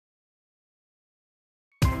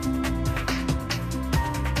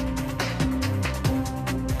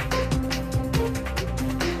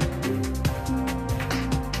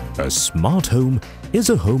A smart home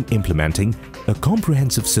is a home implementing a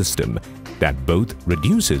comprehensive system that both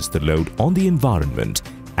reduces the load on the environment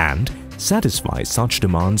and satisfies such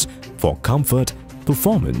demands for comfort,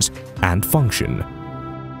 performance and function.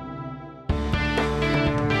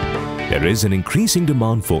 There is an increasing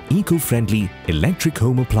demand for eco-friendly electric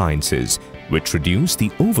home appliances which reduce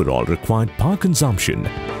the overall required power consumption.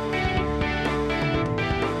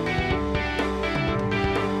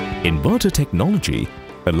 Inverter technology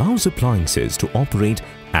allows appliances to operate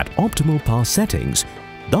at optimal power settings,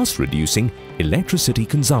 thus reducing electricity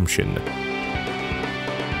consumption.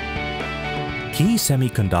 Key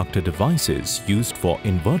semiconductor devices used for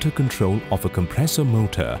inverter control of a compressor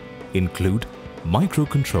motor include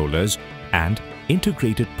microcontrollers and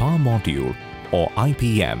integrated power module or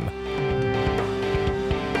IPM.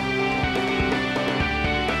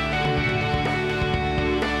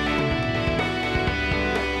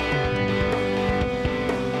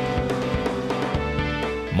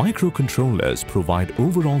 Microcontrollers provide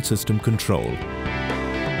overall system control.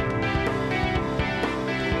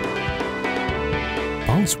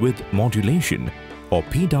 Pulse width modulation or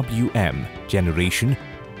PWM generation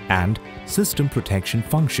and system protection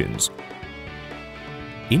functions.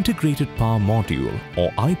 Integrated power module or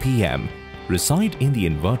IPM reside in the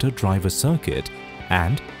inverter driver circuit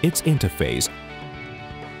and its interface.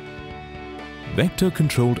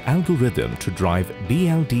 Vector-controlled algorithm to drive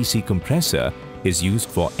BLDC compressor is used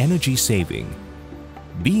for energy saving.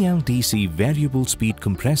 BLDC variable speed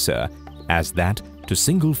compressor as that to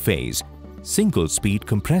single-phase, single-speed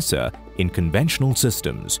compressor in conventional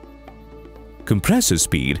systems. Compressor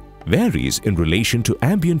speed varies in relation to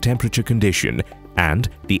ambient temperature condition and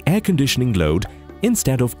the air conditioning load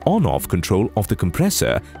instead of on-off control of the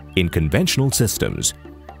compressor in conventional systems.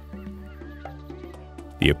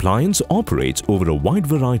 The appliance operates over a wide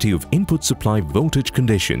variety of input supply voltage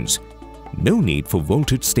conditions. No need for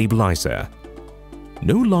voltage stabilizer.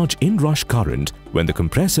 No large inrush current when the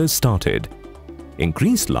compressor is started.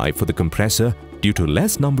 Increased life for the compressor due to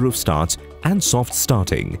less number of starts and soft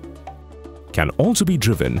starting. Can also be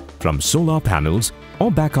driven from solar panels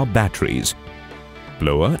or backup batteries.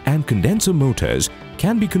 Blower and condenser motors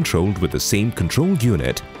can be controlled with the same control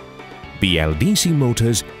unit. BLDC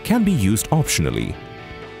motors can be used optionally.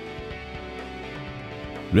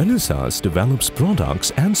 Renesas develops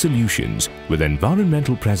products and solutions with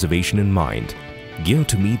environmental preservation in mind, geared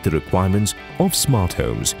to meet the requirements of smart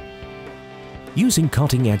homes. Using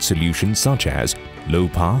cutting-edge solutions such as low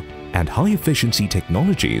power and high-efficiency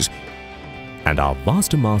technologies and our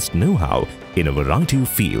vast amassed know-how in a variety of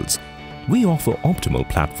fields, we offer optimal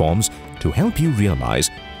platforms to help you realize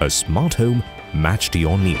a smart home matched to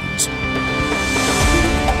your needs.